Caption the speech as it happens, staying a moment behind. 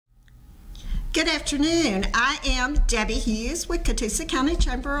Good afternoon. I am Debbie Hughes with Catoosa County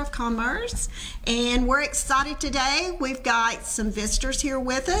Chamber of Commerce, and we're excited today. We've got some visitors here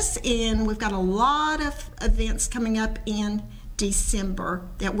with us, and we've got a lot of events coming up in December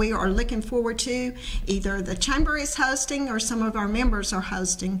that we are looking forward to. Either the Chamber is hosting or some of our members are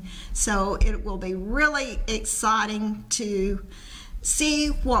hosting. So it will be really exciting to see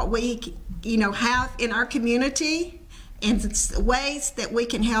what we have in our community, and ways that we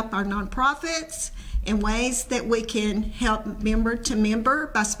can help our nonprofits, and ways that we can help member to member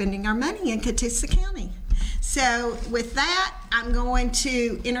by spending our money in Catoosa County. So with that, I'm going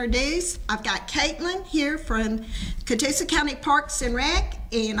to introduce, I've got Caitlin here from Catoosa County Parks and Rec,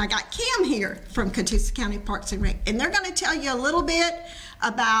 and I got Kim here from Catoosa County Parks and Rec, and they're going to tell you a little bit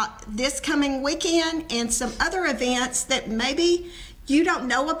about this coming weekend and some other events that maybe you don't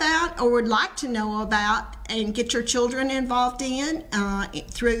know about or would like to know about and get your children involved in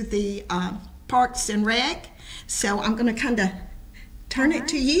through the Parks and Rec. So I'm going to kind of turn it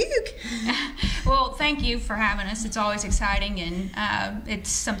to you. Well, thank you for having us. It's always exciting, and it's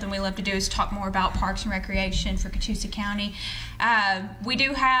something we love to do, is talk more about parks and recreation for Catoosa County.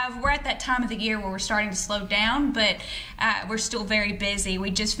 We're at that time of the year where we're starting to slow down, but we're still very busy. We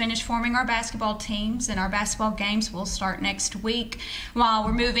just finished forming our basketball teams, and our basketball games will start next week. While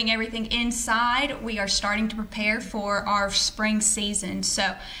we're moving everything inside, we are starting to prepare for our spring season.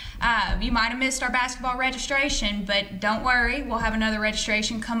 So you might have missed our basketball registration, but don't worry, we'll have another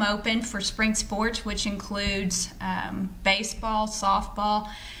registration come open for spring sports, which includes baseball, softball,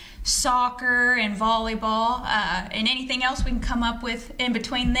 soccer, and volleyball, and anything else we can come up with in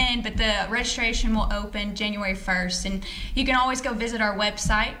between then. But the registration will open January 1st, and you can always go visit our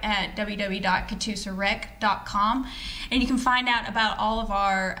website at www.catoosarec.com, and you can find out about all of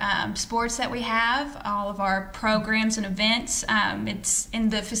our sports that we have, all of our programs and events. It's in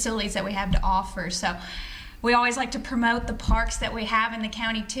the facilities that we have to offer. So we always like to promote the parks that we have in the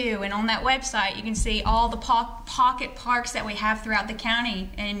county too, and on that website you can see all the pocket parks that we have throughout the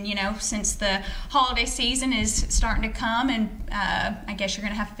county. And since the holiday season is starting to come, and I guess you're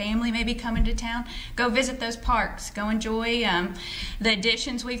going to have family maybe coming to town, go visit those parks, go enjoy the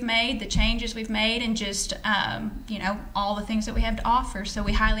additions we've made, the changes we've made, and just all the things that we have to offer. So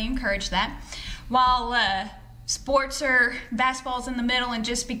we highly encourage that. While basketball's in the middle and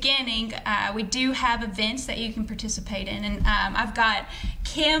just beginning, we do have events that you can participate in, and I've got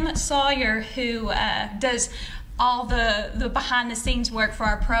Kim Sawyer, who does all the behind the scenes work for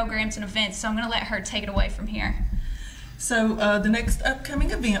our programs and events, so I'm going to let her take it away from here. So the next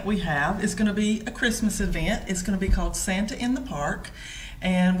upcoming event we have is going to be a Christmas event. It's going to be called Santa in the Park,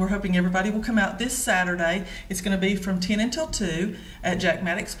 and we're hoping everybody will come out this Saturday. It's going to be from 10 until 2 at Jack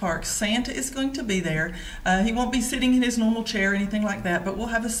Maddox Park. Santa is going to be there. He won't be sitting in his normal chair or anything like that, but we'll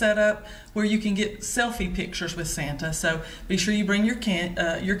have a setup where you can get selfie pictures with Santa. So be sure you bring your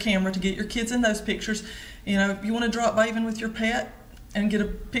camera to get your kids in those pictures. If you want to drop by even with your pet and get a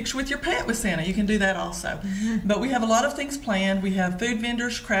picture with your pet with Santa, you can do that also. But we have a lot of things planned. We have food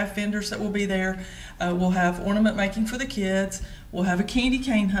vendors, craft vendors that will be there. We'll have ornament making for the kids. We'll have a candy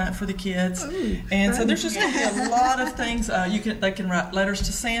cane hunt for the kids. Ooh, and so there's just going to be a lot of things. They can write letters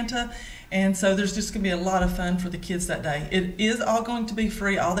to Santa, and so there's just going to be a lot of fun for the kids that day. It is all going to be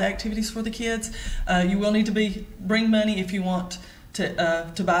free, all the activities for the kids. You will need to bring money if you want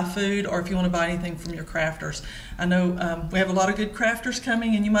to buy food, or if you want to buy anything from your crafters. I know we have a lot of good crafters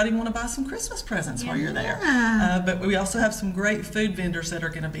coming, and you might even want to buy some Christmas presents while you're there. But we also have some great food vendors that are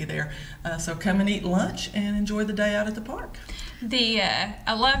going to be there. So come and eat lunch and enjoy the day out at the park.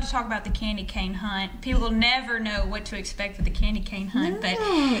 I love to talk about the candy cane hunt. People never know what to expect with the candy cane hunt, but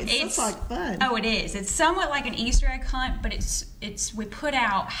it sounds like fun. Oh, it is. It's somewhat like an Easter egg hunt, but we put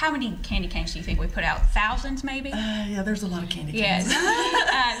out, how many candy canes do you think we put out? Thousands, maybe? Yeah, there's a lot of candy Yes.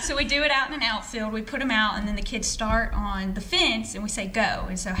 canes. So we do it out in an outfield. We put them out, and then the kids start on the fence, and we say go.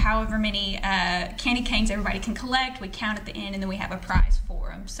 And so however many candy canes everybody can collect, we count at the end, and then we have a prize for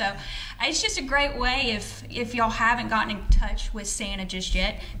them. So it's just a great way, if y'all haven't gotten in touch with Santa just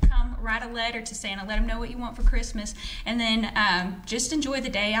yet, come write a letter to Santa, let him know what you want for Christmas, and then just enjoy the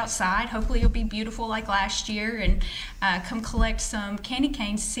day outside. Hopefully it'll be beautiful like last year, and come collect some candy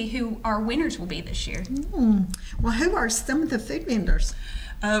canes to see who our winners will be this year. Well, who are some of the food vendors?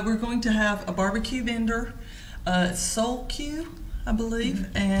 We're going to have a barbecue vendor, Soul Q, I believe,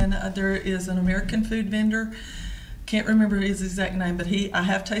 and there is an American food vendor. Can't remember his exact name, but I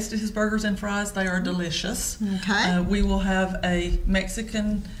have tasted his burgers and fries. They are delicious. Okay. We will have a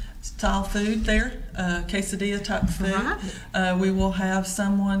Mexican style food there, quesadilla type food. We will have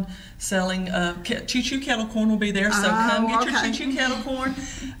someone selling choo-choo kettle corn will be there, so come get your choo-choo kettle corn.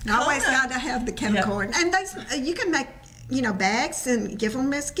 Always got to have the kettle corn, and you can make bags and give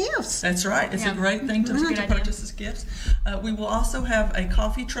them as gifts. That's right. It's a great thing to purchase as gifts. We will also have a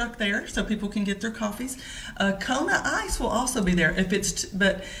coffee truck there, so people can get their coffees. Kona Ice will also be there.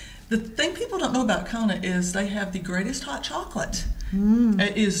 But the thing people don't know about Kona is they have the greatest hot chocolate.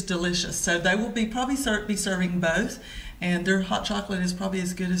 It is delicious. So they will probably be serving both, and their hot chocolate is probably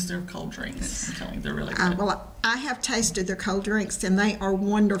as good as their cold drinks. I'm telling you, they're really good. Well, I have tasted their cold drinks, and they are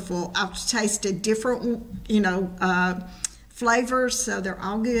wonderful. I've tasted different, flavors, so they're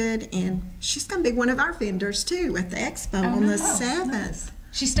all good. And she's going to be one of our vendors too at the expo on the 7th.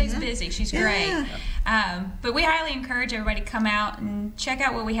 She stays busy. She's great. But we highly encourage everybody to come out and check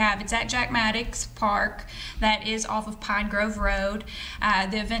out what we have. It's at Jack Maddox Park. That is off of Pine Grove Road.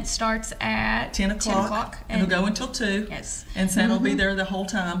 The event starts at 10 o'clock. And it'll go until 2. Yes. And Santa will be there the whole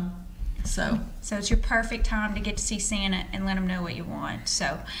time. So it's your perfect time to get to see Santa and let him know what you want.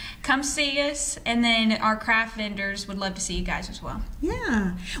 So come see us, and then our craft vendors would love to see you guys as well.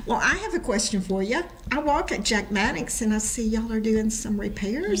 Yeah. Well, I have a question for you. I walk at Jack Maddox and I see y'all are doing some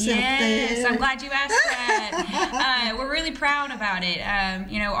repairs out there. Yes, I'm glad you asked that. We're really proud about it.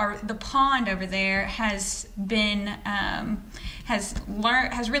 The pond over there has been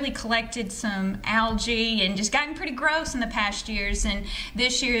has really collected some algae and just gotten pretty gross in the past years. And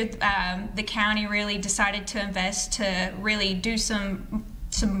this year, the county really decided to invest to really do some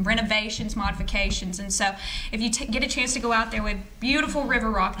renovations, modifications. And so if you get a chance to go out there, with beautiful river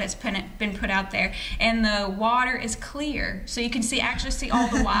rock that's been put out there, and the water is clear, so you can actually see all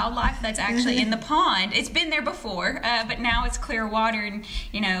the wildlife that's actually in the pond. It's been there before, but now it's clear water, and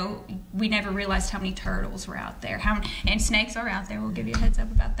we never realized how many turtles were out there, and snakes are out there. We'll give you a heads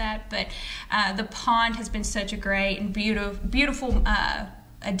up about that. But the pond has been such a great and beautiful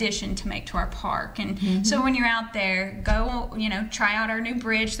addition to make to our park. And so when you're out there, go try out our new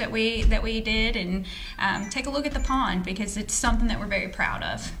bridge that we did, and take a look at the pond, because it's something that we're very proud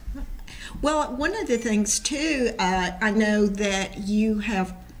of. Well, one of the things too, I know that you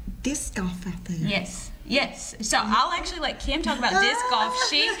have disc golf out there. Yes. So I'll actually let Kim talk about disc golf.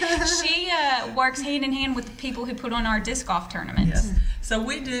 She works hand in hand with the people who put on our disc golf tournaments. Yes. So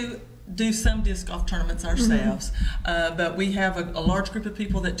we do some disc golf tournaments ourselves, but we have a large group of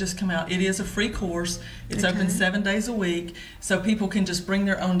people that just come out. It is a free course. It's open 7 days a week, so people can just bring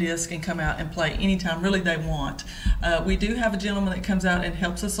their own disc and come out and play anytime really they want. We do have a gentleman that comes out and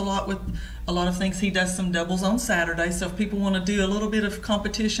helps us a lot with a lot of things. He does some doubles on Saturday, so if people want to do a little bit of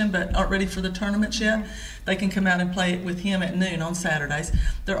competition but aren't ready for the tournaments yet, they can come out and play it with him at noon on Saturdays.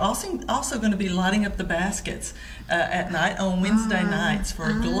 They're also going to be lighting up the baskets at night on Wednesday nights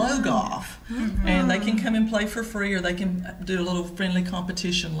for glow golf. And they can come and play for free, or they can do a little friendly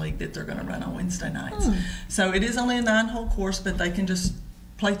competition league that they're going to run on Wednesday nights. So it is only a 9-hole course, but they can just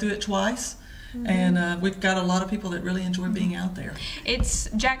play through it twice. And we've got a lot of people that really enjoy being out there. It's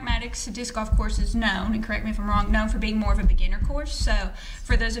Jack Maddox Disc Golf Course is known, and correct me if I'm wrong, known for being more of a beginner course. So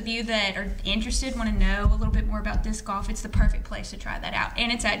for those of you that are interested, want to know a little bit more about disc golf, it's the perfect place to try that out.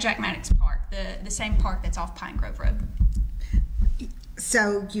 And it's at Jack Maddox Park, the same park that's off Pine Grove Road.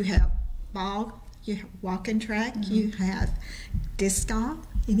 So you have ball, you have walking track, you have disc golf.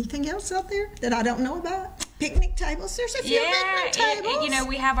 Anything else out there that I don't know about? Picnic tables. There's a few picnic tables.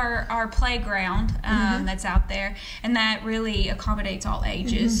 We have our playground that's out there, and that really accommodates all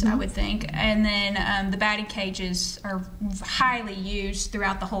ages, I would think. And then the batting cages are highly used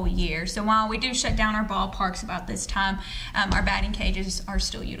throughout the whole year. So while we do shut down our ballparks about this time, our batting cages are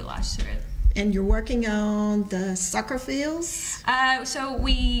still utilized through it. And you're working on the soccer fields? So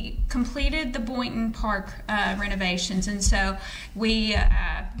we completed the Boynton Park renovations, and so we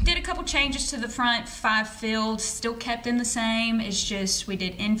did a couple changes to the front 5 fields, still kept them the same. It's just we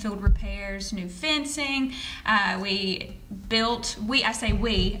did infield repairs, new fencing. We built, I say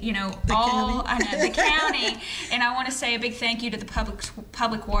we, the county. And I want to say a big thank you to the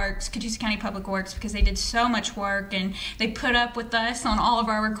Public Works, Catoosa County Public Works, because they did so much work, and they put up with us on all of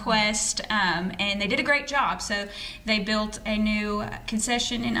our requests. And they did a great job. So they built a new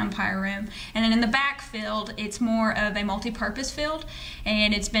concession and umpire room. And then in the back field, it's more of a multi-purpose field,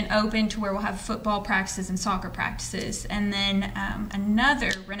 and it's been open to where we'll have football practices and soccer practices. And then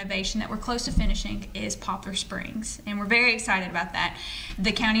another renovation that we're close to finishing is Poplar Springs, and we're very excited about that.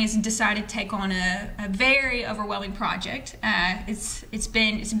 The county has decided to take on a very overwhelming project. It's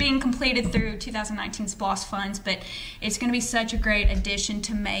being completed through 2019 SPLOST funds, but it's going to be such a great addition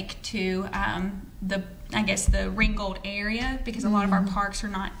to make to the Ringgold area, because a lot of our parks are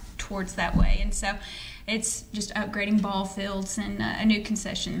not towards that way. And so it's just upgrading ball fields and a new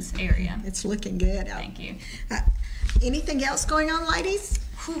concessions area. It's looking good. Thank you. Anything else going on, ladies?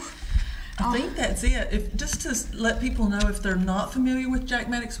 Whew. I think that's it. Just to let people know, if they're not familiar with Jack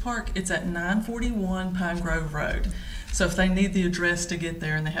Maddox Park, it's at 941 Pine Grove Road. So if they need the address to get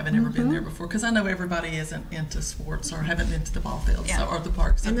there and they haven't ever been there before, because I know everybody isn't into sports or haven't been to the ball fields or the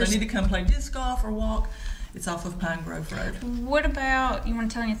park. So if they need to come play disc golf or walk, it's off of Pine Grove Road. What about, you want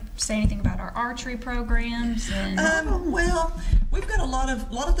to say anything about our archery programs? And Well, we've got a lot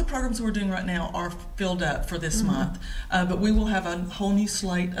of the programs we're doing right now are filled up for this month, but we will have a whole new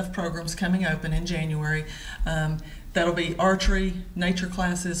slate of programs coming open in January. That'll be archery, nature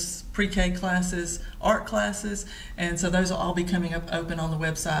classes, pre-K classes, art classes, and so those will all be coming up open on the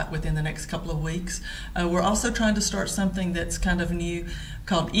website within the next couple of weeks. We're also trying to start something that's kind of new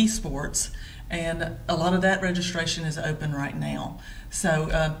called esports, and a lot of that registration is open right now.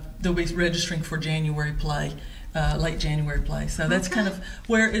 So they'll be registering for January play, late January play. So that's kind of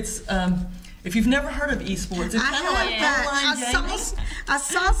where it's, if you've never heard of esports, it's kind of like online gaming. I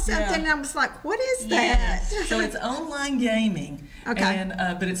saw something and I was like, what is that? So it's online gaming. Okay. And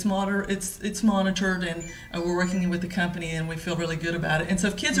but it's monitored, and we're working with the company, and we feel really good about it. And so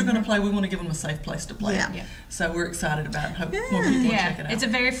if kids are going to play, we want to give them a safe place to play. Yeah. So we're excited about it. Hope more people will check it out. It's a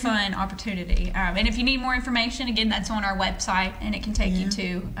very fun opportunity. And if you need more information, again, that's on our website, and it can take you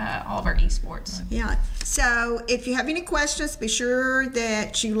to all of our esports. Yeah. So if you have any questions, be sure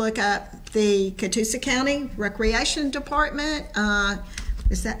that you look up the Catoosa County Recreation Department. Am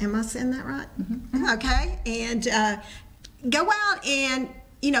I saying that right? Okay. And go out and,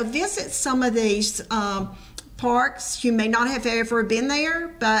 visit some of these parks. You may not have ever been there,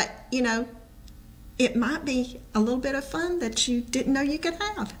 but, it might be a little bit of fun that you didn't know you could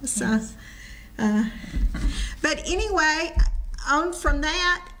have. So, but anyway, on from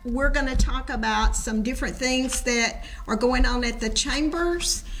that, we're going to talk about some different things that are going on at the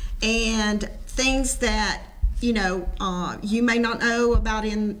chambers and things that, you may not know about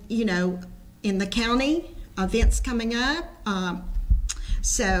in the county, events coming up.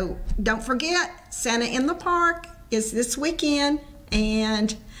 So don't forget, Santa in the Park is this weekend,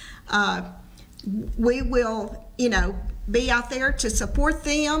 and we will, be out there to support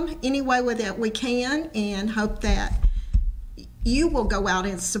them any way that we can, and hope that you will go out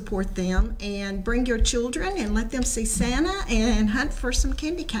and support them and bring your children and let them see Santa and hunt for some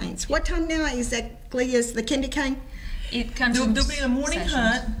candy canes. What time now exactly is the candy cane? It comes There'll be a morning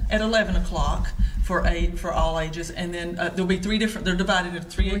hunt at 11 o'clock for all ages, and then there'll be they're divided into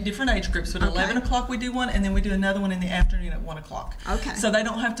three different age groups. But at 11 o'clock we do one, and then we do another one in the afternoon at 1 o'clock. Okay. So they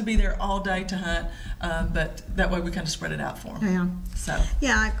don't have to be there all day to hunt, but that way we kind of spread it out for them. Yeah. So.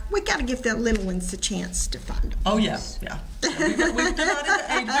 Yeah, we got to give the little ones a chance to find them. Oh yeah. We've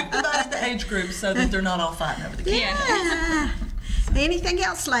divided the age groups so that they're not all fighting over the candy. Yeah. Anything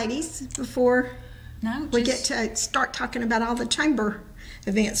else, ladies, before we get to start talking about all the chamber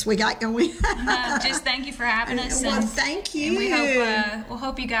events we got going? Just thank you for having us. Well, thank you. And we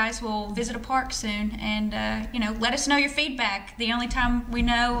hope you guys will visit a park soon, and let us know your feedback. The only time we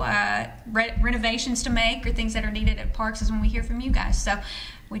know renovations to make or things that are needed at parks is when we hear from you guys. So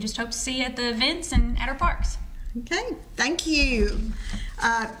we just hope to see you at the events and at our parks. Okay, thank you.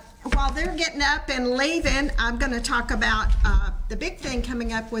 While they're getting up and leaving, I'm going to talk about the big thing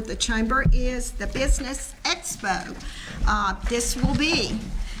coming up with the chamber is the Business Expo. This will be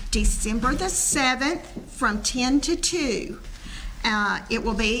December the 7th from 10 to 2. It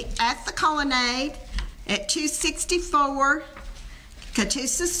will be at the Colonnade at 264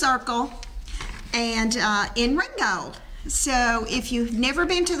 Catoosa Circle and in Ringgold. So if you've never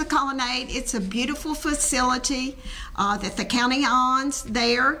been to the Colonnade, it's a beautiful facility that the county owns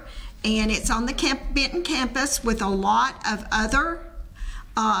there, and it's on the Benton campus with a lot of other,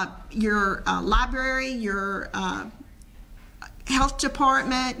 your library, your health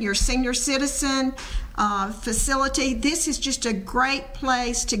department, your senior citizen facility. This is just a great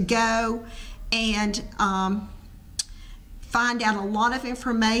place to go and find out a lot of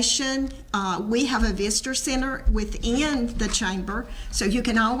information. We have a visitor center within the chamber, so you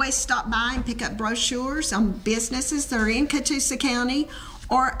can always stop by and pick up brochures on businesses that are in Catoosa County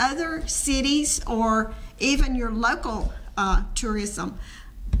or other cities or even your local tourism,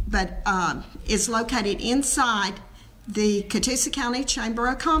 but it's located inside the Catoosa County Chamber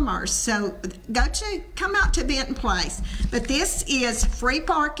of Commerce. So come out to Benton Place. But this is free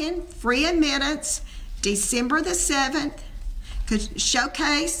parking, free admittance, December the 7th,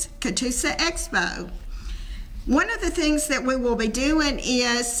 Showcase Catoosa Expo. One of the things that we will be doing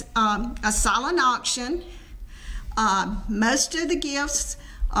is a silent auction. Most of the gifts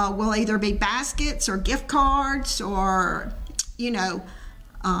will either be baskets or gift cards or,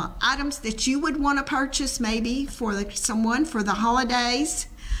 items that you would want to purchase maybe for someone for the holidays.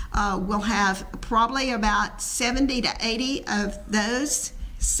 We'll have probably about 70 to 80 of those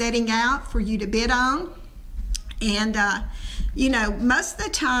setting out for you to bid on. And, most of the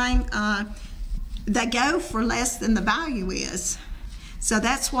time they go for less than the value is. So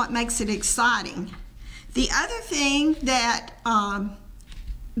that's what makes it exciting. The other thing that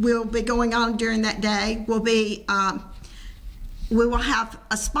will be going on during that day will be we will have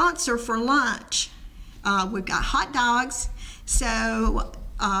a sponsor for lunch. We've got hot dogs, so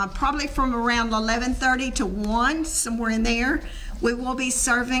probably from around 11:30 to 1, somewhere in there, we will be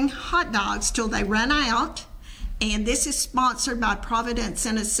serving hot dogs till they run out, and this is sponsored by Providence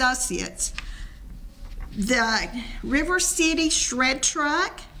and Associates. The River City Shred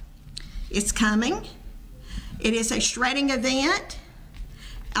Truck is coming. It is a shredding event.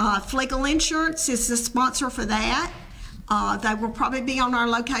 Flegel Insurance is the sponsor for that. They will probably be on our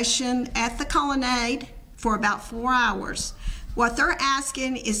location at the Colonnade for about 4 hours. What they're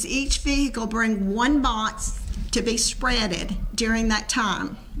asking is each vehicle bring one box to be shredded during that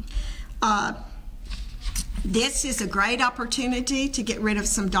time. This is a great opportunity to get rid of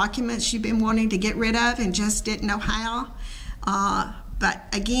some documents you've been wanting to get rid of and just didn't know how. But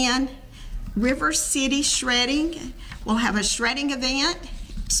again, River City Shredding will have a shredding event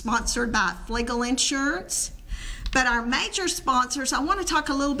sponsored by Flegel Insurance. But our major sponsors, I want to talk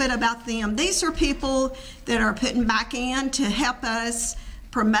a little bit about them. These are people that are putting back in to help us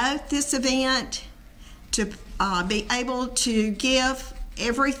promote this event, to be able to give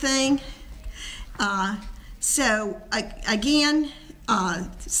everything. Again,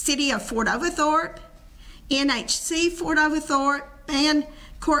 City of Fort Oglethorpe, NHC Fort Oglethorpe, and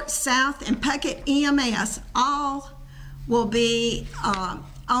Court South and Puckett EMS all will be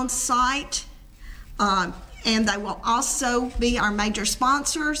on site. And they will also be our major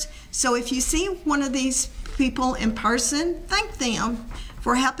sponsors. So if you see one of these people in person, thank them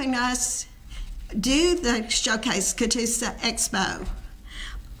for helping us do the Showcase Catoosa Expo.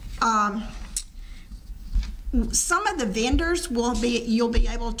 Some of the vendors you'll be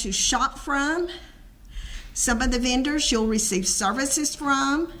able to shop from. Some of the vendors you'll receive services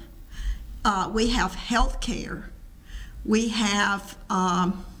from. We have health care. We have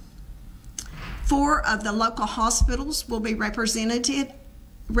 4 of the local hospitals will be represented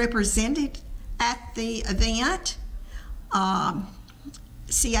at the event.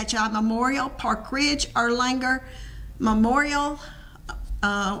 CHI Memorial, Park Ridge, Erlanger Memorial,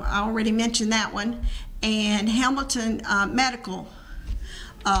 I already mentioned that one, and Hamilton Medical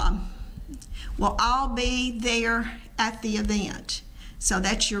will all be there at the event. So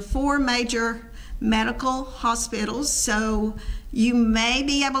that's your 4 major medical hospitals. So you may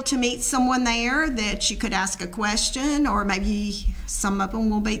be able to meet someone there that you could ask a question, or maybe some of them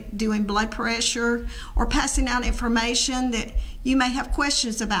will be doing blood pressure or passing out information that you may have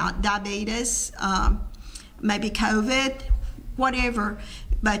questions about, diabetes, maybe COVID, whatever.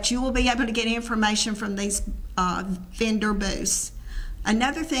 But you will be able to get information from these vendor booths.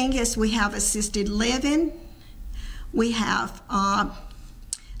 Another thing is we have assisted living. We have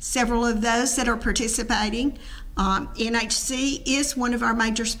several of those that are participating. NHC is one of our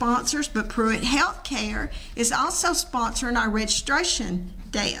major sponsors, but Pruitt Healthcare is also sponsoring our registration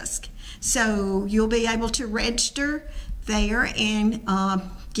desk. So you'll be able to register there and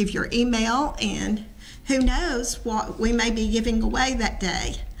give your email, and who knows what we may be giving away that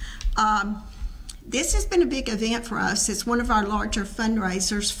day. This has been a big event for us. It's one of our larger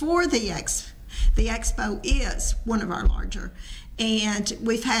fundraisers for the Expo. The Expo is one of our larger, and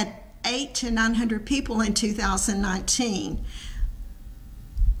we've had 800 to 900 people in 2019.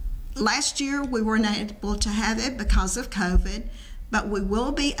 Last year we weren't able to have it because of COVID, but we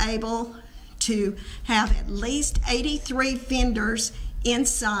will be able to have at least 83 vendors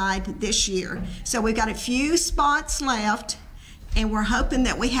inside this year. So we've got a few spots left, and we're hoping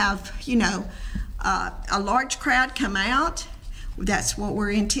that we have, a large crowd come out. That's what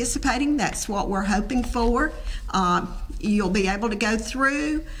we're anticipating. That's what we're hoping for. You'll be able to go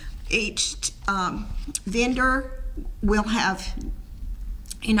through. Each vendor will have,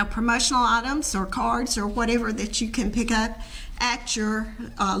 promotional items or cards or whatever that you can pick up at your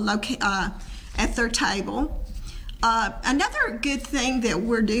at their table. Another good thing that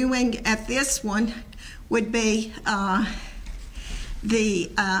we're doing at this one would be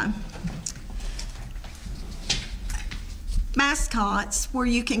the mascots, where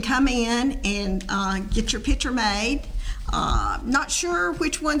you can come in and get your picture made. Not sure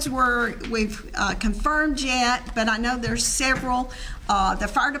which ones we've confirmed yet, but I know there's several. The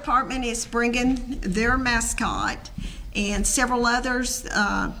fire department is bringing their mascot, and several others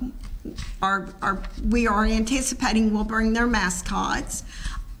we are anticipating will bring their mascots.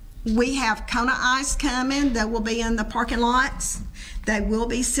 We have Kona Ice coming. They will be in the parking lots. They will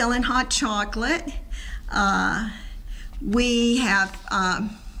be selling hot chocolate. We have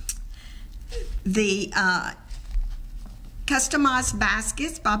the customized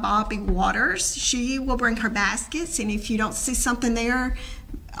baskets by Bobby Waters. She will bring her baskets, and if you don't see something there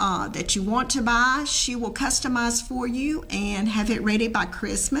that you want to buy, she will customize for you and have it ready by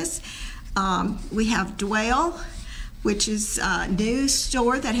Christmas. We have Dwell, which is a new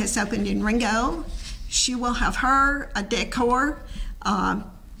store that has opened in Ringgold. She will have her a decor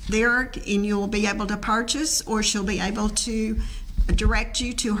there, and you'll be able to purchase, or she'll be able to direct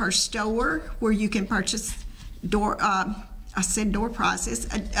you to her store where you can purchase door prizes,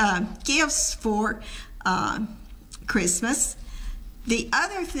 gifts for Christmas. The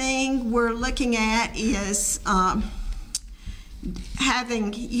other thing we're looking at is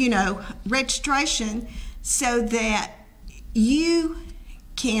having, registration so that you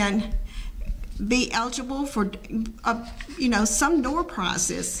can be eligible for, some door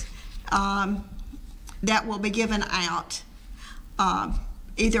prizes that will be given out,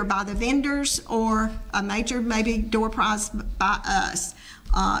 either by the vendors or a major maybe door prize by us.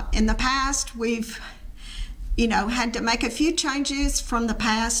 In the past, we've had to make a few changes from the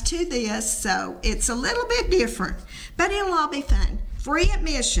past to this, so it's a little bit different, but it'll all be fun. Free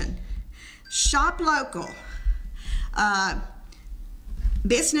admission, shop local,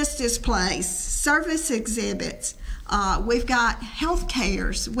 business displays, service exhibits. We've got health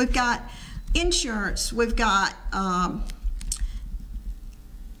cares, we've got insurance, we've got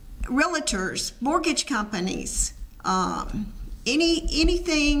realtors, mortgage companies,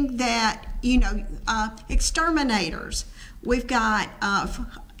 anything that, exterminators. We've got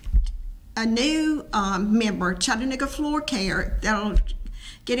a new member, Chattanooga Floor Care, that'll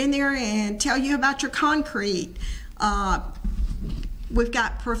get in there and tell you about your concrete. We've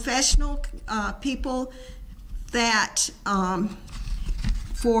got professional people that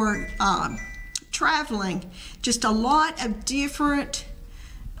for traveling, just a lot of different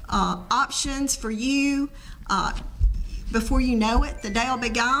options for you. Before you know it, the day will be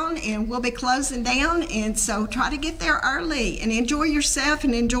gone and we'll be closing down, and so try to get there early and enjoy yourself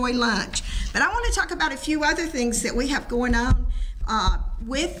and enjoy lunch. But I want to talk about a few other things that we have going on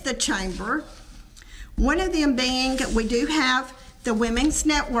with the Chamber. One of them being, we do have the Women's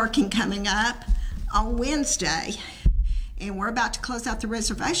Networking coming up on Wednesday, and we're about to close out the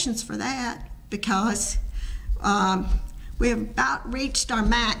reservations for that because we have about reached our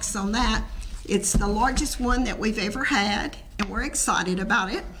max on that. It's the largest one that we've ever had, and we're excited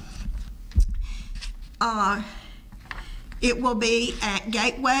about it. It will be at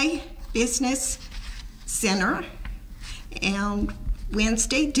Gateway Business Center on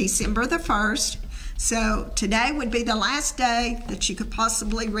Wednesday, December the 1st. So today would be the last day that you could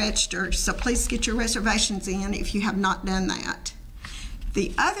possibly register, so please get your reservations in if you have not done that.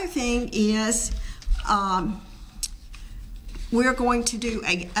 The other thing is we're going to do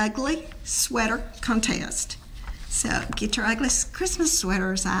an ugly sweater contest. So get your ugly Christmas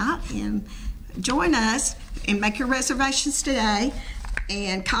sweaters out and join us and make your reservations today,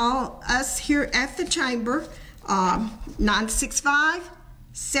 and call us here at the Chamber,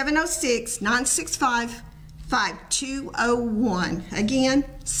 965-706-965-5201. Again,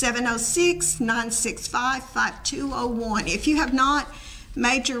 706-965-5201. If you have not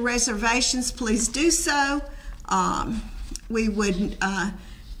made your reservations, please do so. We would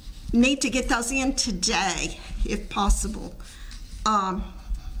need to get those in today, if possible.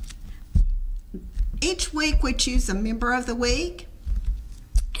 Each week we choose a member of the week,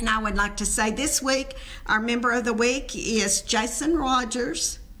 and I would like to say this week our member of the week is Jason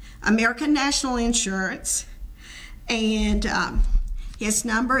Rogers, American National Insurance, and his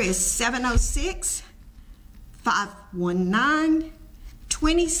number is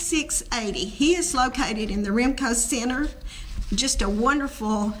 706-519-2680. He is located in the Rimco Center. Just a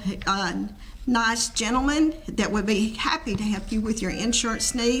wonderful, nice gentleman that would be happy to help you with your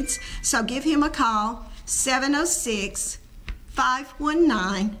insurance needs. So give him a call,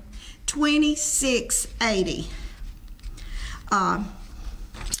 706-519-2680.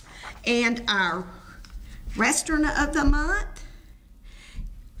 And our restaurant of the month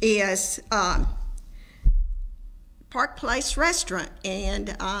is Park Place Restaurant,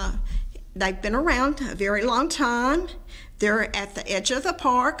 and they've been around a very long time. They're at the edge of the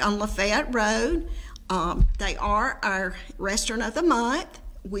park on Lafayette Road. They are our restaurant of the month.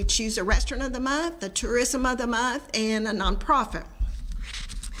 We choose a restaurant of the month, the tourism of the month, and a nonprofit.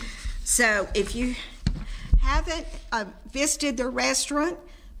 So if you haven't visited the restaurant,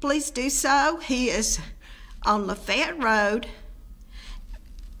 please do so. He is on Lafayette Road,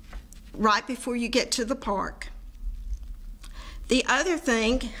 right before you get to the park. The other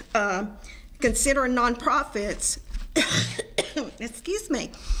thing, considering nonprofits, excuse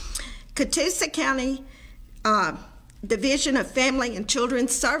me, Catoosa County Division of Family and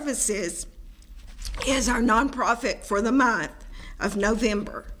Children's Services is our nonprofit for the month of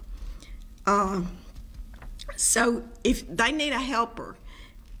November. So if they need a helper,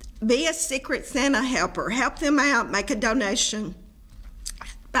 be a Secret Santa helper, help them out, make a donation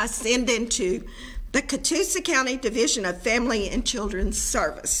by sending to the Catoosa County Division of Family and Children's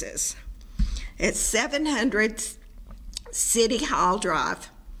Services. It's 700 City Hall Drive.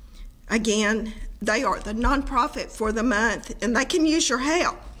 Again, they are the nonprofit for the month, and they can use your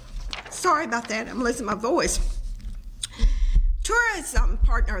help. Sorry about that, I'm losing my voice. Tourism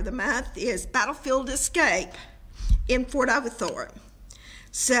partner of the month is Battlefield Escape in Fort Oglethorpe.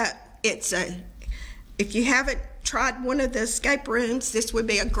 So if you haven't tried one of the escape rooms, this would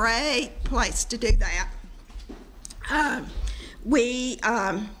be a great place to do that. We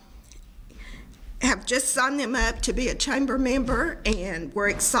have just signed them up to be a chamber member, and we're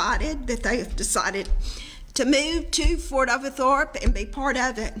excited that they have decided to move to Fort Oglethorpe and be part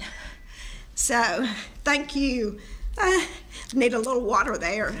of it. So thank you. Need a little water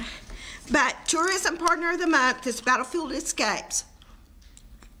there. But tourism partner of the month is Battlefield Escapes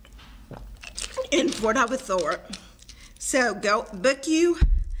in Fort Oglethorpe. So go book you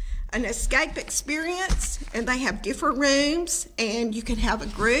an escape experience, and they have different rooms, and you can have a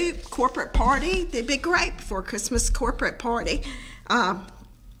group corporate party. They'd be great for a Christmas corporate party. And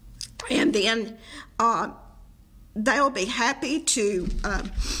then they'll be happy to,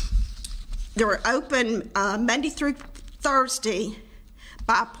 they're open Monday through Thursday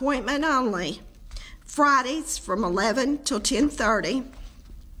by appointment only, Fridays from 11 till 10:30,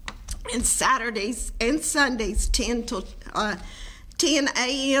 and Saturdays and Sundays 10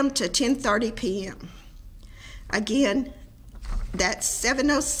 a.m. to 10:30 p.m. Again, that's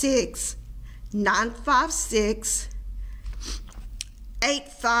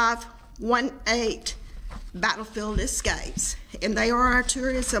 706-956-8518 Battlefield Escapes, and they are our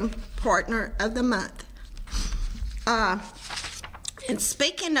tourism partner of the month. And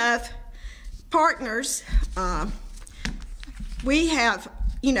speaking of partners, we have,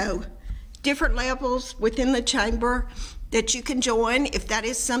 different levels within the chamber that you can join if that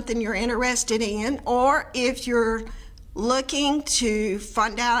is something you're interested in, or if you're looking to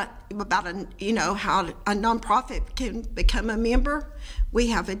find out about how a nonprofit can become a member. We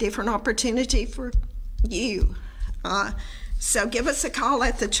have a different opportunity for you. So give us a call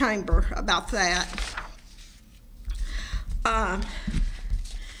at the chamber about that. A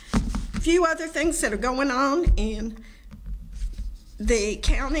few other things that are going on in the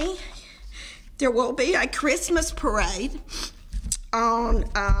county. There will be a Christmas parade on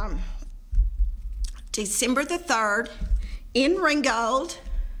December the 3rd in Ringgold.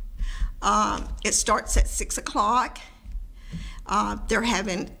 It starts at 6 o'clock. They're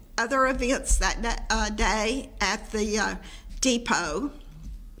having other events that day at the depot,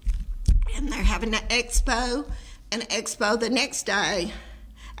 and they're having an expo the next day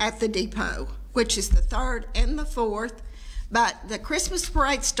at the depot, which is the 3rd and the 4th. But the Christmas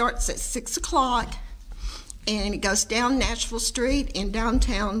parade starts at 6 o'clock, and it goes down Nashville Street in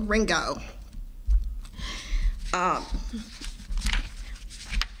downtown Ringgold.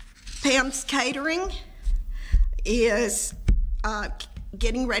 Pam's Catering is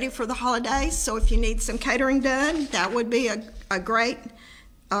getting ready for the holidays, so if you need some catering done, that would be a great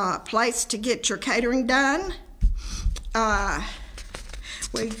place to get your catering done.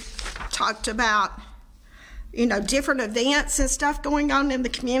 We talked about different events and stuff going on in the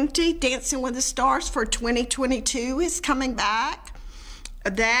community. Dancing with the Stars for 2022 is coming back.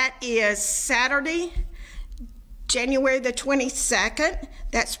 That is Saturday, January the 22nd.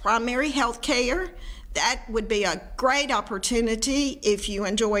 That's primary health care. That would be a great opportunity if you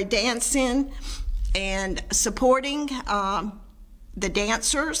enjoy dancing and supporting the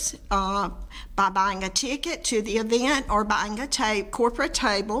dancers by buying a ticket to the event or buying a corporate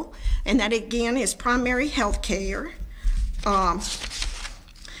table, and that again is primary health care.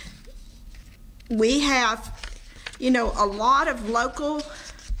 We have, a lot of local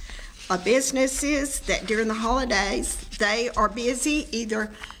businesses that during the holidays, they are busy either,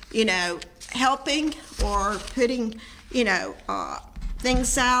 helping or putting,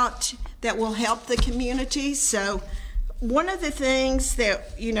 things out that will help the community. So one of the things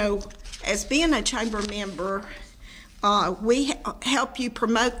that, you know, as being a chamber member, we help you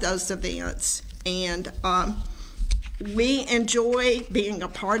promote those events, and we enjoy being a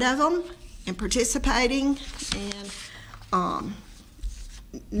part of them and participating, and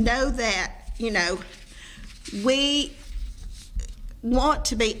know that, you know, we want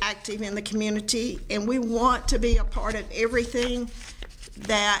to be active in the community, and we want to be a part of everything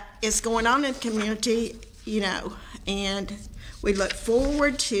that is going on in the community, you know, and we look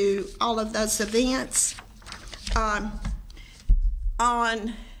forward to all of those events.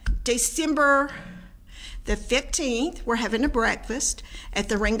 On December the 15th, we're having a breakfast at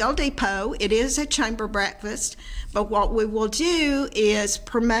the Ringgold Depot. It is a chamber breakfast, but what we will do is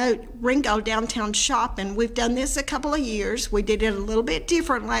promote Ringgold downtown shopping. We've done this a couple of years. We did it a little bit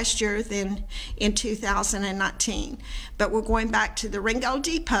different last year than in 2019, but we're going back to the Ringgold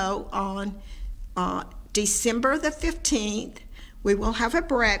Depot on December the 15th. We will have a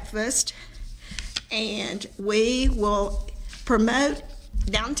breakfast, and we will promote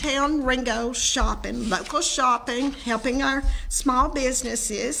downtown Ringgold shopping, local shopping, helping our small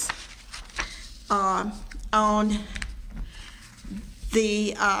businesses. On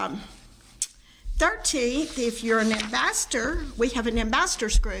the 13th, if you're an ambassador, we have an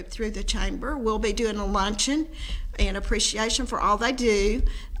ambassadors group through the chamber. We'll be doing a luncheon in appreciation for all they do.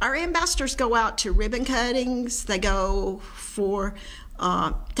 Our ambassadors go out to ribbon cuttings. They go for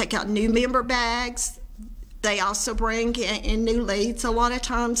take out new member bags. They also bring in new leads a lot of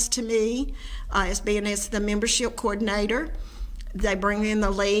times to me as the membership coordinator. They bring in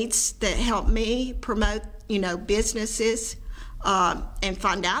the leads that help me promote, you know, businesses and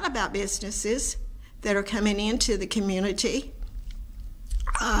find out about businesses that are coming into the community.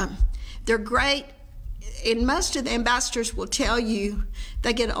 They're great, and most of the ambassadors will tell you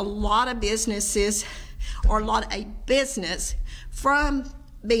they get a lot of businesses or a business from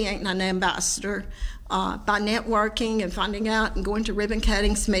being an ambassador. By networking and finding out and going to ribbon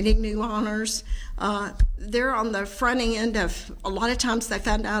cuttings, meeting new owners. They're on the front end of, a lot of times they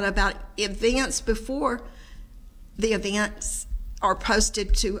find out about events before the events are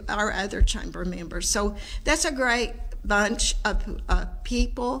posted to our other chamber members. So that's a great bunch of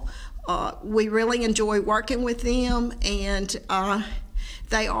people. We really enjoy working with them, and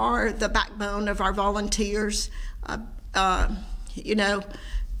they are the backbone of our volunteers. You know,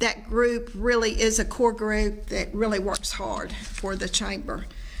 that group really is a core group that really works hard for the chamber.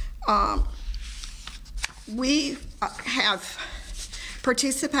 We have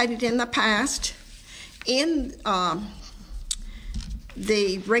participated in the past in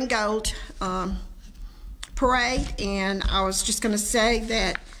the Ringgold parade, and I was just going to say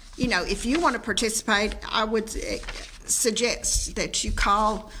that, you know, if you want to participate, I would suggest that you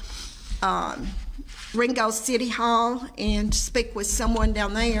call Ringgold City Hall and speak with someone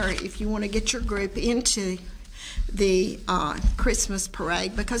down there if you want to get your group into the Christmas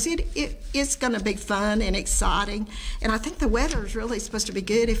parade, because it is going to be fun and exciting, and I think the weather is really supposed to be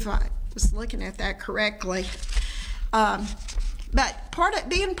good if I was looking at that correctly. But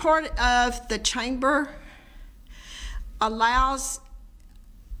being part of the chamber allows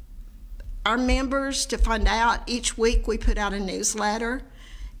our members to find out. Each week we put out a newsletter,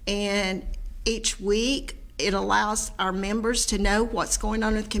 and each week it allows our members to know what's going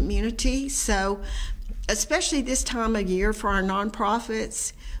on in the community. So especially this time of year for our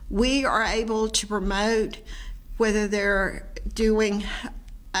nonprofits, we are able to promote whether they're doing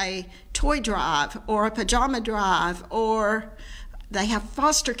a toy drive or a pajama drive, or they have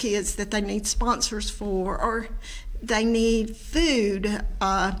foster kids that they need sponsors for, or they need food.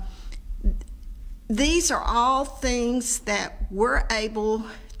 These are all things that we're able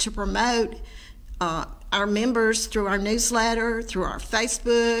to promote our members through our newsletter, through our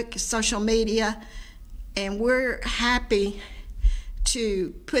Facebook, social media, and we're happy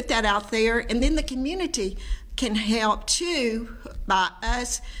to put that out there. And then the community can help too by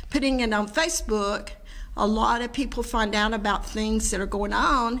us putting it on Facebook. A lot of people find out about things that are going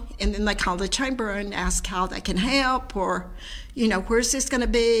on, and then they call the chamber and ask how they can help, or, you know, where's this going to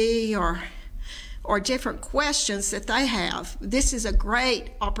be, or different questions that they have. This is a great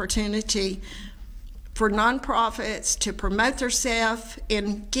opportunity for nonprofits to promote themselves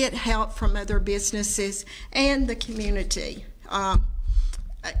and get help from other businesses and the community.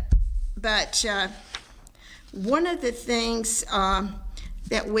 But one of the things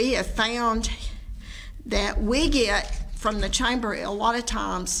that we have found that we get from the chamber a lot of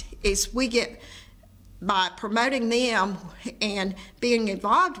times is we get, by promoting them and being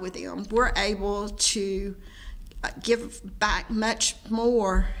involved with them, we're able to give back much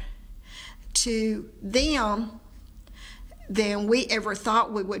more to them than we ever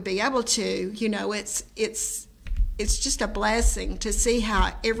thought we would be able to. You know, it's just a blessing to see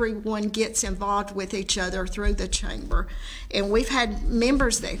how everyone gets involved with each other through the chamber. And we've had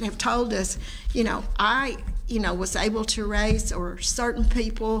members that have told us, I was able to raise, or certain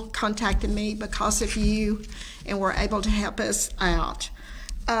people contacted me because of you and were able to help us out.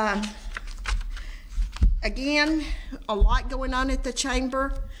 Again, a lot going on at the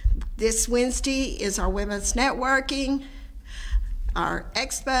chamber. This Wednesday is our women's networking. Our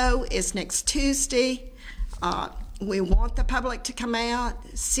expo is next Tuesday. We want the public to come out,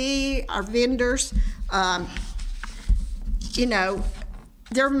 see our vendors.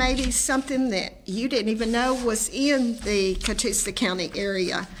 There may be something that you didn't even know was in the Catoosa County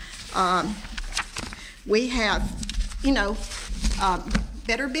area. We have,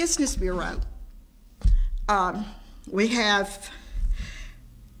 Better Business Bureau. We have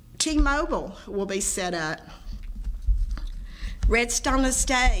T-Mobile will be set up. Redstone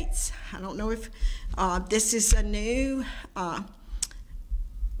Estates. I don't know if this is a new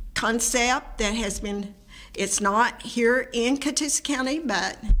concept that has been, it's not here in Catoosa County,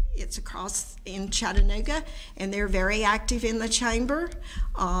 but it's across in Chattanooga, and they're very active in the chamber.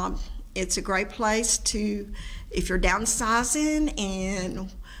 It's a great place to, if you're downsizing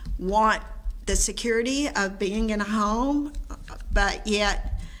and want the security of being in a home, but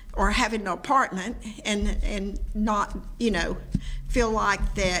yet, or having an apartment and not, feel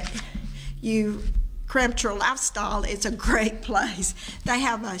like that you cramped your lifestyle. It's a great place. They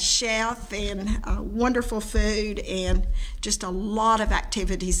have a chef and wonderful food and just a lot of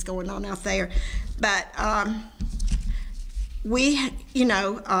activities going on out there. But we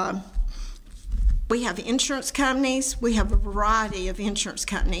have insurance companies. We have a variety of insurance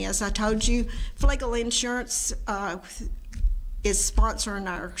companies. As I told you, Flegel Insurance is sponsoring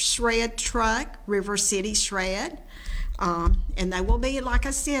our shred truck, River City Shred. And they will be, like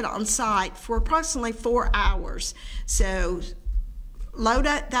I said, on site for approximately 4 hours. So load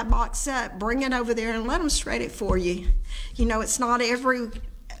that box up, bring it over there, and let them shred it for you. It's not every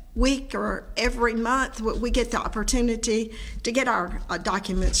week or every month we get the opportunity to get our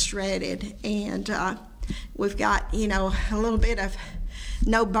documents shredded. And we've got, a little bit of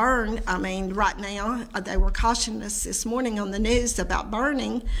no burn. I mean, right now, they were cautioning us this morning on the news about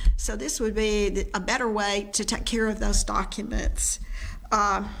burning, so this would be a better way to take care of those documents.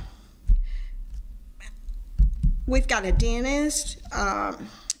 We've got a dentist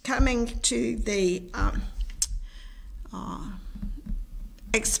coming to the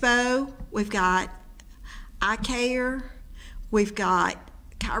expo. We've got eye care. We've got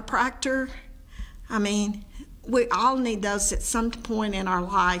chiropractor. I mean, we all need those at some point in our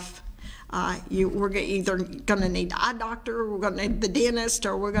life. We're either going to need the eye doctor, we're going to need the dentist,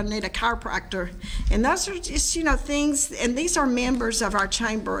 or we're going to need a chiropractor. And those are just, things, and these are members of our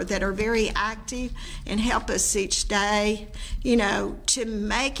chamber that are very active and help us each day, to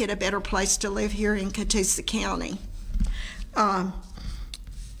make it a better place to live here in Catoosa County.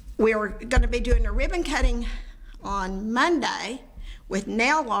 We're going to be doing a ribbon cutting on Monday with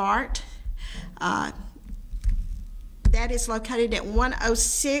nail art. That is located at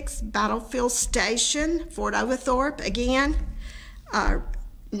 106 Battlefield Station, Fort Oglethorpe. Again,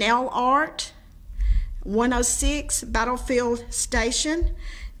 nail art, 106 Battlefield Station.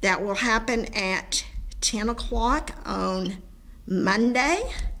 That will happen at 10 o'clock on Monday.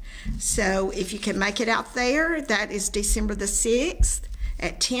 So if you can make it out there, that is December the 6th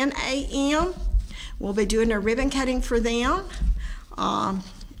at 10 a.m. We'll be doing a ribbon cutting for them.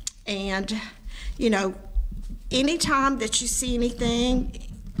 Anytime that you see anything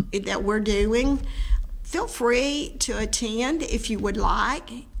that we're doing, feel free to attend if you would like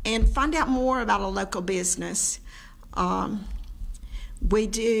and find out more about a local business. We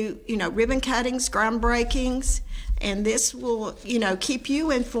do, ribbon cuttings, groundbreakings, and this will, keep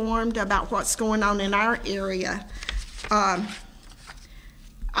you informed about what's going on in our area. I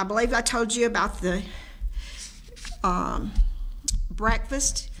believe I told you about the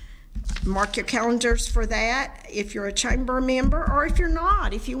breakfast. Mark your calendars for that if you're a chamber member, or if you're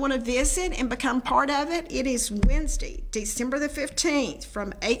not. If you want to visit and become part of it, it is Wednesday, December the 15th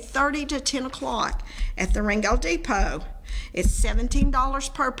from 8:30 to 10 o'clock at the Ringgold Depot. It's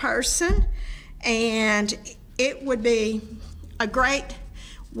 $17 per person, and it would be a great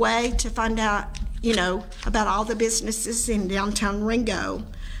way to find out, about all the businesses in downtown Ringgold.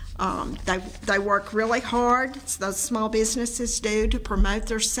 They work really hard, those small businesses do, to promote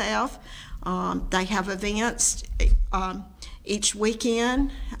themselves. They have events each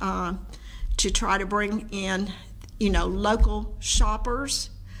weekend to try to bring in, local shoppers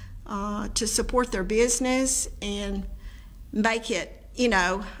to support their business and make it, you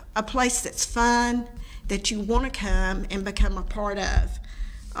know, a place that's fun, that you want to come and become a part of.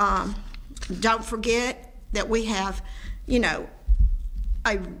 Don't forget that we have, you know,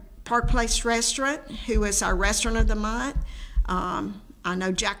 a Park Place restaurant, who is our restaurant of the month. I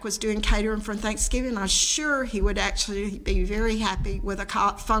know Jack was doing catering for Thanksgiving. I'm sure he would actually be very happy with a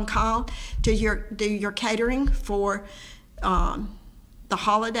phone call to do your catering for the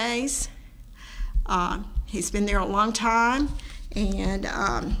holidays. He's been there a long time, and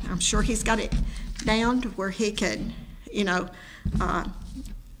I'm sure he's got it down to where he could, you know,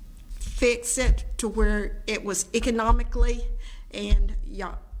 fix it to where it was economically, and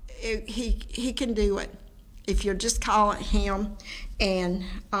yeah, he can do it if you just call him. And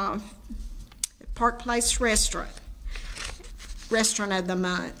Park Place restaurant of the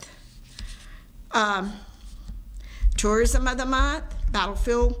month. Tourism of the month,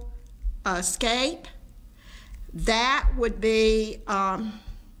 Battlefield Escape. That would be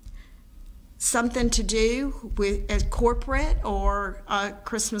something to do with a corporate or a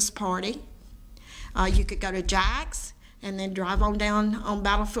Christmas party. You could go to Jack's and then drive on down on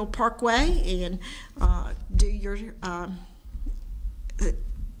Battlefield Parkway and do your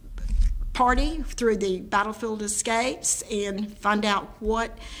party through the Battlefield Escapes and find out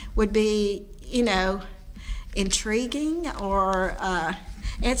what would be, you know, intriguing, or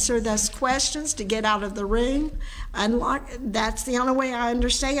answer those questions to get out of the room. That's the only way I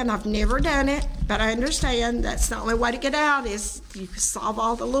understand. I've never done it, but I understand that's the only way to get out is you solve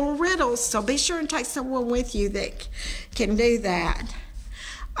all the little riddles. So be sure and take someone with you that can do that.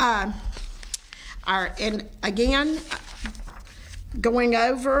 And again, going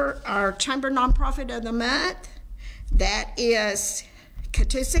over our Chamber Nonprofit of the Month, that is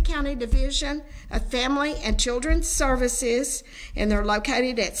Catoosa County Division of Family and Children's Services, and they're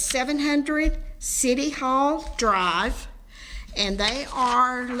located at 700 City Hall Drive, and they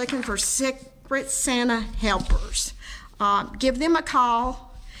are looking for Secret Santa helpers. Give them a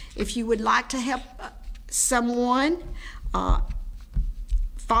call if you would like to help someone,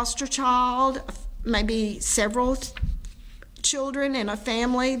 foster child, maybe several children in a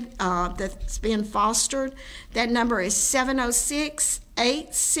family that's being fostered. That number is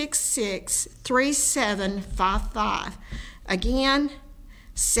 706-866-3755. Again,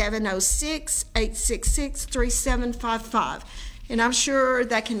 706-866-3755. And I'm sure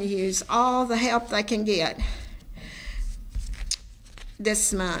they can use all the help they can get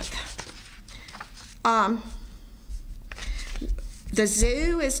this month. The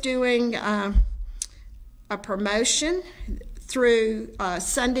zoo is doing a promotion through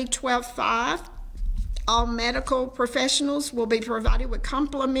Sunday 12/5. All medical professionals will be provided with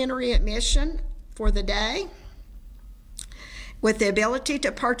complimentary admission for the day, with the ability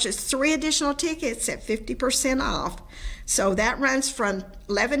to purchase 3 additional tickets at 50% off. So that runs from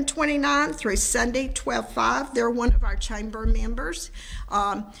 11/29 through Sunday 12/5. They're one of our chamber members.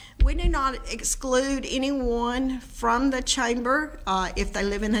 We do not exclude anyone from the chamber if they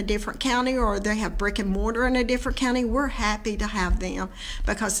live in a different county or they have brick and mortar in a different county. We're happy to have them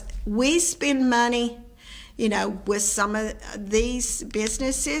because we spend money, you know, with some of these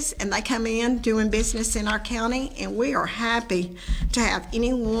businesses, and they come in doing business in our county, and we are happy to have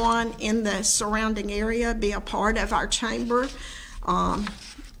anyone in the surrounding area be a part of our chamber.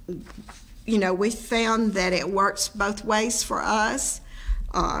 You know, we found that it works both ways for us.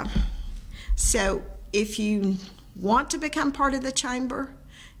 So if you want to become part of the chamber,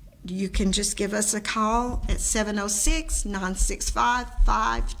 you can just give us a call at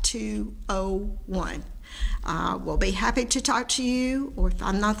 706-965-5201. We'll be happy to talk to you, or if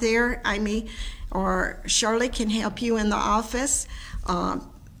I'm not there, Amy or Shirley can help you in the office.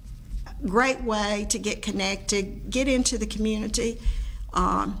 Great way to get connected, get into the community.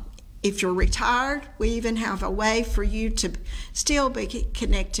 If you're retired, we even have a way for you to still be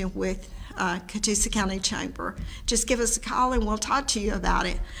connecting with Catoosa County Chamber. Just give us a call and we'll talk to you about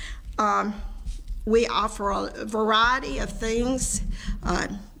it. We offer a variety of things.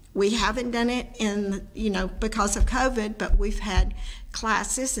 We haven't done it in, you know, because of COVID, but we've had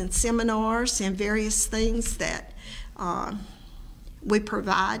classes and seminars and various things that we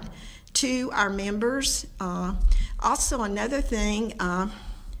provide to our members. Also, another thing,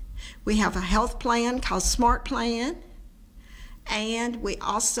 we have a health plan called Smart Plan, and we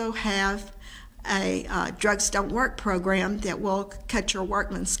also have a Drugs Don't Work program that will cut your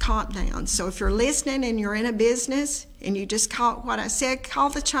workman's comp down. So if you're listening and you're in a business and you just call what I said, call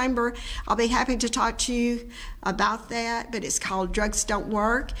the chamber. I'll be happy to talk to you about that, but it's called Drugs Don't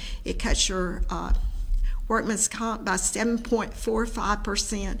Work. It cuts your workman's comp by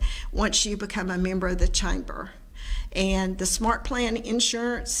 7.45% once you become a member of the chamber. And the Smart Plan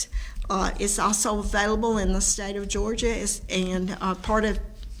insurance is also available in the state of Georgia, and part of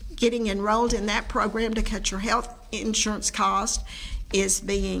getting enrolled in that program to cut your health insurance cost is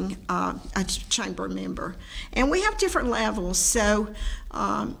being a chamber member. And we have different levels, so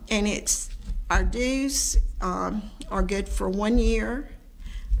and it's our dues are good for 1 year,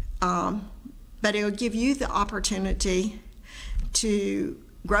 but it will give you the opportunity to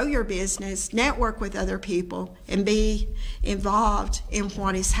grow your business, network with other people, and be involved in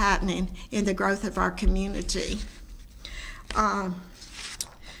what is happening in the growth of our community.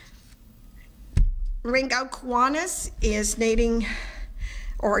 Ringgold Kiwanis is needing,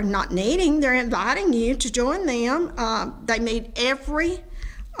 or not needing, they're inviting you to join them. They meet every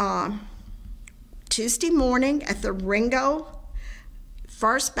Tuesday morning at the Ringgold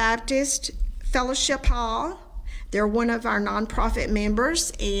First Baptist Fellowship Hall. They're one of our nonprofit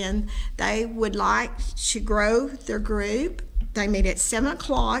members, and they would like to grow their group. They meet at 7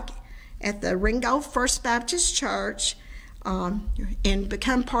 o'clock at the Ringgold First Baptist Church and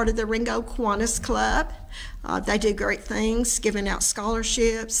become part of the Ringgold Kiwanis Club. They do great things, giving out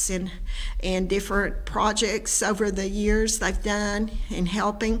scholarships and different projects over the years they've done in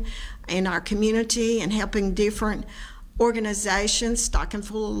helping in our community and helping different organizations, Stocking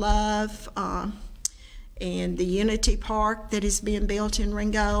Full of Love, and the Unity Park that is being built in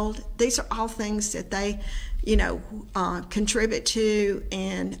Ringgold. These are all things that they, contribute to.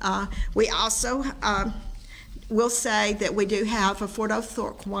 And we also will say that we do have a Fort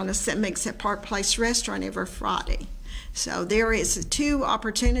Oglethorpe Kiwanis that makes at Park Place Restaurant every Friday. So there is 2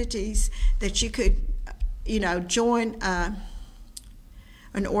 opportunities that you could, join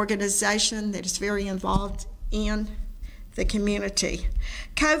an organization that is very involved in the community.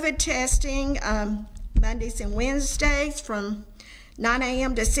 COVID testing, Mondays and Wednesdays from 9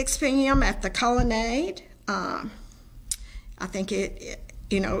 a.m. to 6 p.m. at the Colonnade. I think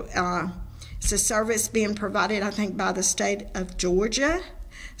it's a service being provided, I think, by the state of Georgia.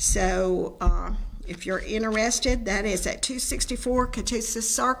 So if you're interested, that is at 264 Catoosa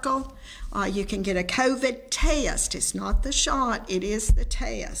Circle. You can get a COVID test. It's not the shot, it is the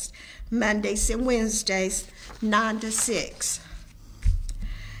test. Mondays and Wednesdays, 9 to 6.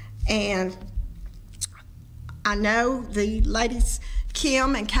 And I know the ladies,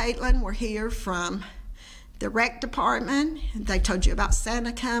 Kim and Caitlin, were here from the rec department. They told you about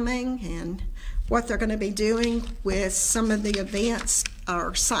Santa coming and what they're going to be doing with some of the events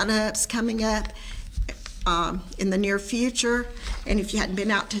or sign-ups coming up in the near future. And if you hadn't been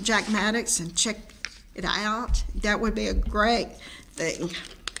out to Jack Maddox and checked it out, that would be a great thing.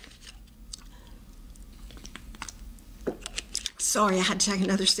 Sorry, I had to take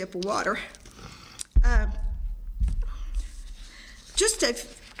another sip of water. Just to,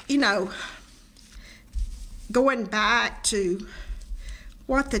 going back to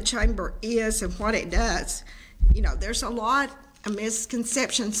what the chamber is and what it does, there's a lot of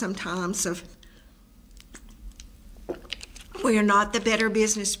misconception sometimes of we are not the Better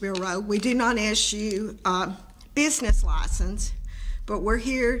Business Bureau. We do not issue a business license, but we're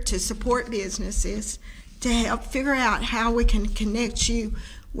here to support businesses, to help figure out how we can connect you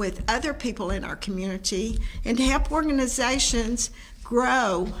with other people in our community, and to help organizations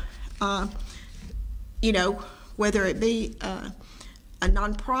grow, whether it be a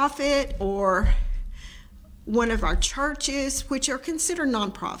nonprofit or one of our churches, which are considered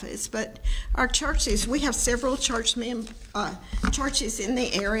nonprofits. But our churches, we have several churches in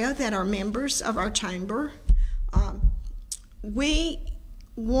the area that are members of our chamber. We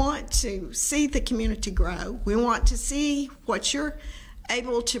want to see the community grow. We want to see what you're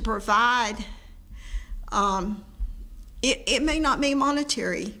able to provide. It may not be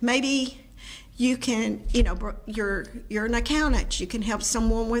monetary. Maybe you can, you're an accountant. You can help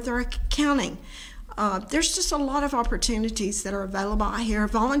someone with their accounting. There's just a lot of opportunities that are available out here,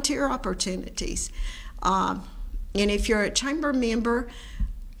 volunteer opportunities. And if you're a chamber member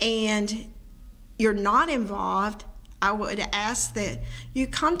and you're not involved, I would ask that you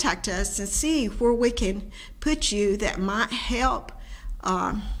contact us and see where we can put you that might help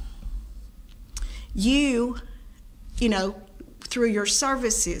you, through your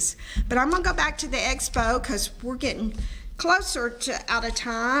services. But I'm going to go back to the expo because we're getting closer to out of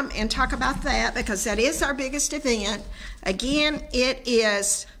time and talk about that, because that is our biggest event. Again, it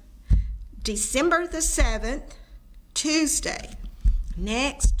is December the 7th, Tuesday.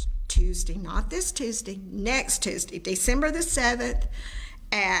 Next Tuesday, not this Tuesday, next Tuesday, December the 7th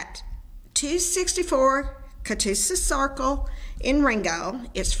at 264 Catoosa Circle in Ringgold.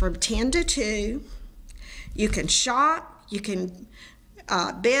 It's from 10 to 2. You can shop, you can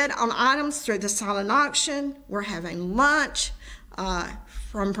bid on items through the silent auction. We're having lunch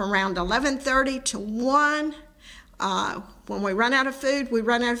from around 11:30 to 1. When we run out of food, we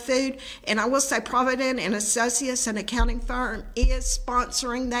run out of food. And I will say Provident and Associates, an accounting firm, is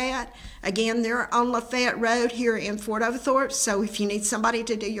sponsoring that. Again, they're on Lafayette Road here in Fort Oglethorpe. So if you need somebody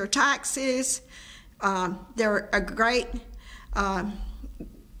to do your taxes, they're a great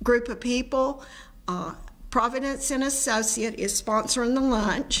group of people. Providence and Associate is sponsoring the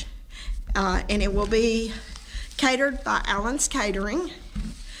lunch, and it will be catered by Allen's Catering.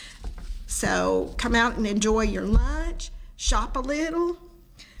 So come out and enjoy your lunch, shop a little,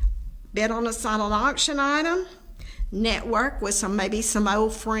 bid on a silent auction item, network with maybe some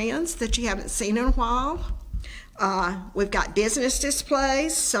old friends that you haven't seen in a while. We've got business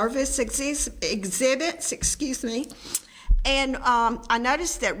displays, service exhibits, and I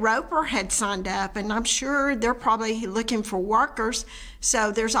noticed that Roper had signed up, and I'm sure they're probably looking for workers.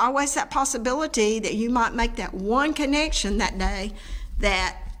 So there's always that possibility that you might make that one connection that day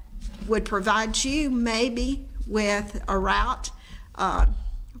that would provide you maybe with a route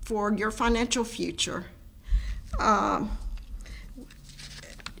for your financial future.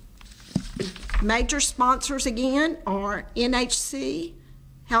 Major sponsors again are NHC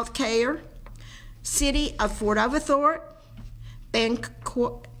Healthcare, City of Fort Oglethorpe,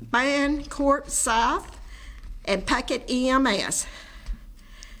 Bancorp South, and Puckett EMS.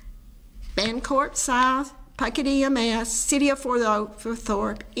 Bancorp South, Puckett EMS, City of Fort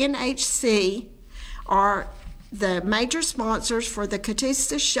Oglethorpe, NHC are the major sponsors for the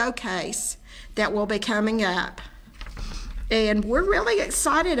Catoosa Showcase that will be coming up. And we're really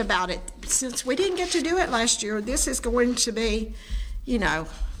excited about it. Since we didn't get to do it last year, this is going to be, you know,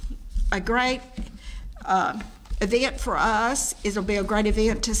 a great event for us. It'll be a great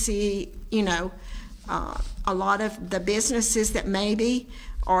event to see, you know, a lot of the businesses that maybe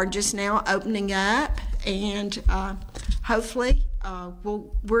are just now opening up, and hopefully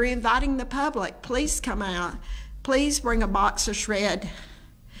we're inviting the public. Please come out. Please bring a box of shred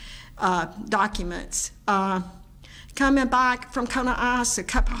documents. Come and buy from Kona Ice a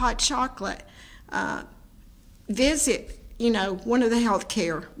cup of hot chocolate. Visit, you know, one of the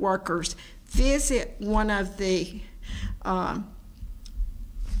healthcare workers. Visit one of the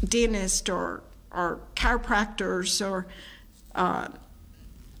dentists or chiropractors or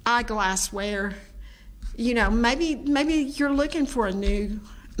eyeglassware. You know, maybe you're looking for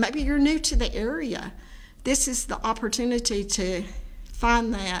maybe you're new to the area. This is the opportunity to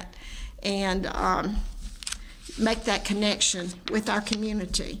find that and make that connection with our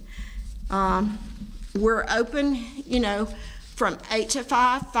community. We're open, you know, from 8 to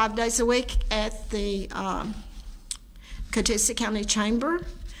 5 days a week at the Catoosa County Chamber.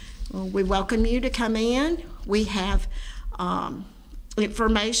 We welcome you to come in. We have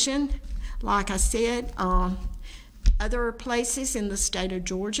information, like I said, other places in the state of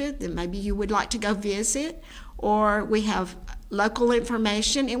Georgia that maybe you would like to go visit, or we have local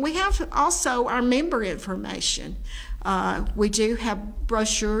information, and we have also our member information. We do have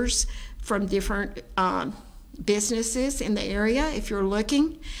brochures from different businesses in the area if you're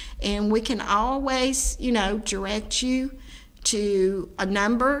looking, and we can always, you know, direct you to a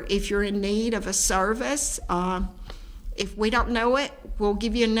number if you're in need of a service. If we don't know it, we'll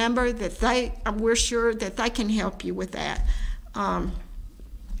give you a number that we're sure that they can help you with that.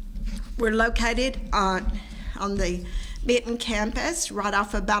 We're located on the Benton campus, right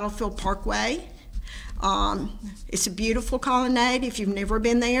off of Battlefield Parkway. It's a beautiful colonnade. If you've never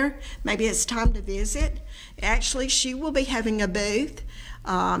been there, maybe it's time to visit. Actually, she will be having a booth,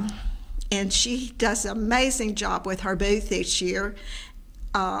 and she does an amazing job with her booth this year.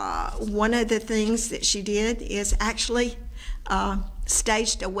 One of the things that she did is actually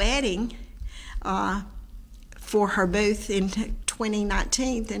staged a wedding for her booth in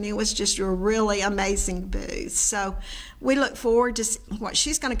 2019, and it was just a really amazing booth. So we look forward to what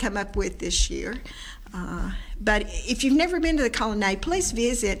she's going to come up with this year. But if you've never been to the colonnade, please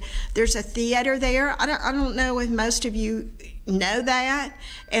visit. There's a theater there. I don't know if most of you know that.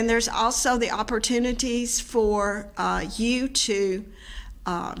 And there's also the opportunities for you to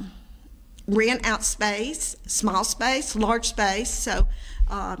rent out space, small space, large space. So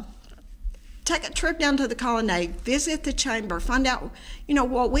take a trip down to the colonnade, visit the chamber, find out, you know,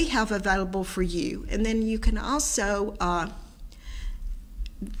 what we have available for you. And then you can also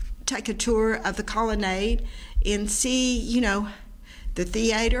take a tour of the colonnade and see, you know, the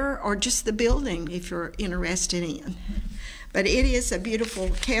theater or just the building if you're interested in. But it is a beautiful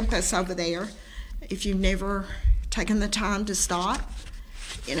campus over there. If you've never taken the time to stop,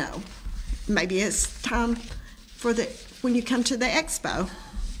 you know, maybe it's time for when you come to the expo.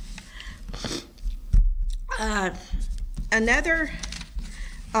 Another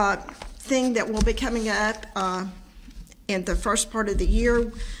thing that will be coming up in the first part of the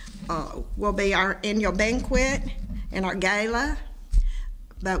year will be our annual banquet and our gala,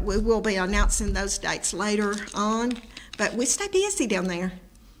 but we will be announcing those dates later on. But we stay busy down there.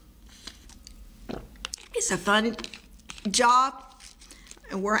 It's a fun job,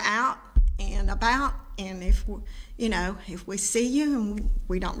 and we're out and about, and if we see you and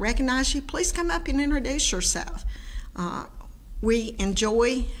we don't recognize you, please come up and introduce yourself. We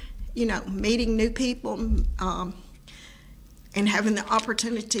enjoy, meeting new people and having the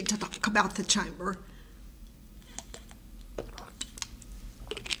opportunity to talk about the chamber.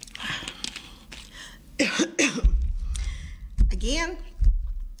 Again,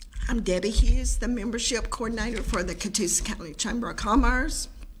 I'm Debbie Hughes, the membership coordinator for the Catoosa County Chamber of Commerce.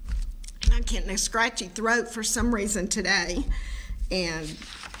 I'm getting a scratchy throat for some reason today, and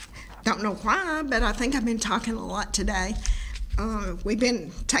don't know why, but I think I've been talking a lot today. We've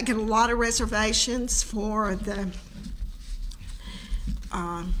been taking a lot of reservations for the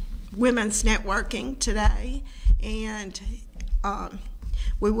women's networking today, and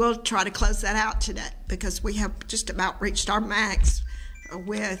we will try to close that out today because we have just about reached our max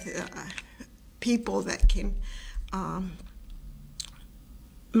with people that can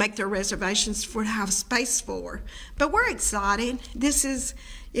make their reservations to have space for. But we're excited. This is,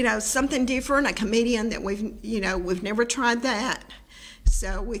 something different, a comedian that we've never tried that.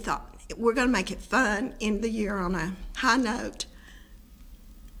 So we thought we're going to make it fun, end the year on a high note.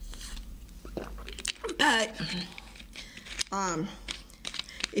 But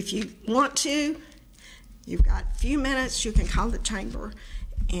if you want to, you've got a few minutes, you can call the chamber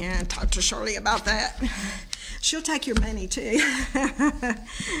and talk to Shirley about that. She'll take your money too.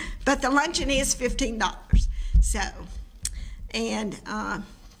 But the luncheon is $15. So, and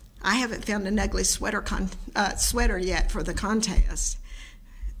I haven't found an ugly sweater yet for the contest.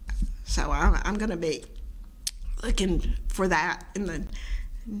 So I'm going to be looking for that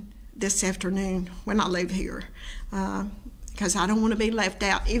this afternoon when I leave here, because I don't want to be left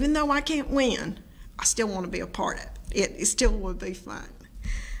out. Even though I can't win, I still want to be a part of it. It still will be fun.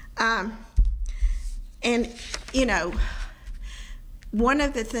 And, one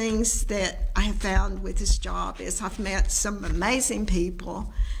of the things that I have found with this job is I've met some amazing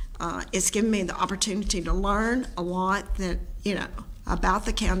people. It's given me the opportunity to learn a lot that, about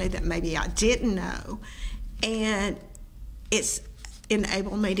the county that maybe I didn't know. And it's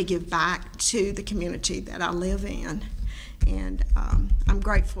enabled me to give back to the community that I live in. And I'm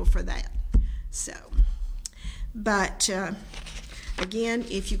grateful for that. So, but again,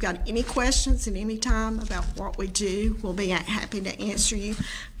 if you've got any questions at any time about what we do, we'll be happy to answer you.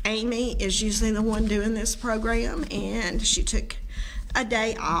 Amy is usually the one doing this program, and she took a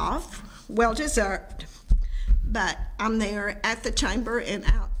day off, well deserved. But I'm there at the chamber and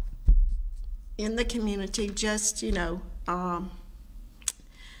out in the community, just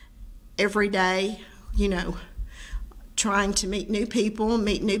every day, trying to meet new people,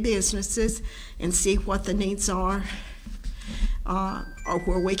 meet new businesses, and see what the needs are, or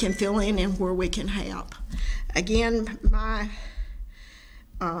where we can fill in and where we can help. Again, my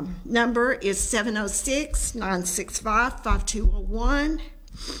number is 706-965-5201.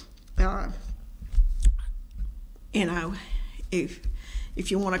 If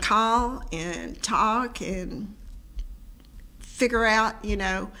you want to call and talk and figure out,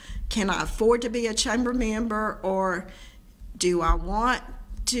 can I afford to be a chamber member, or do I want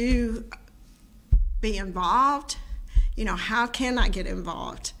to be involved? How can I get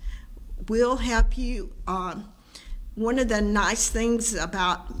involved? We'll help you. One of the nice things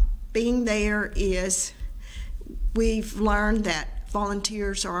about being there is we've learned that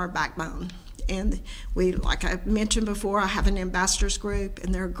volunteers are our backbone. And like I mentioned before, I have an ambassadors group,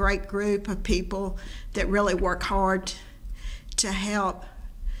 and they're a great group of people that really work hard to help,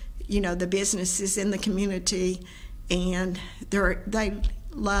 the businesses in the community, and they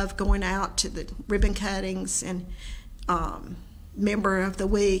love going out to the ribbon cuttings and member of the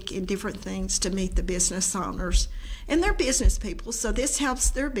week and different things to meet the business owners. And they're business people, so this helps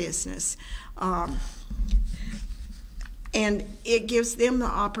their business. And it gives them the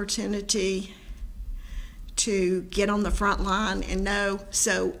opportunity to get on the front line and know.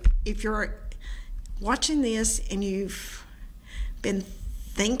 So if you're watching this and you've been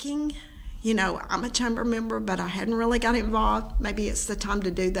thinking, I'm a chamber member, but I hadn't really got involved, maybe it's the time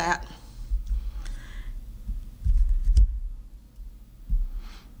to do that.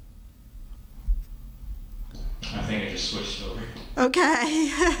 I think it just switched over.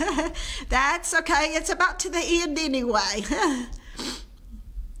 Okay. That's okay. It's about to the end anyway.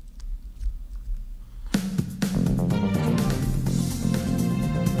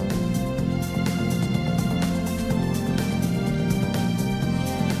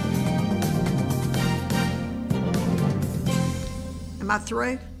 Am I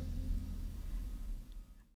through?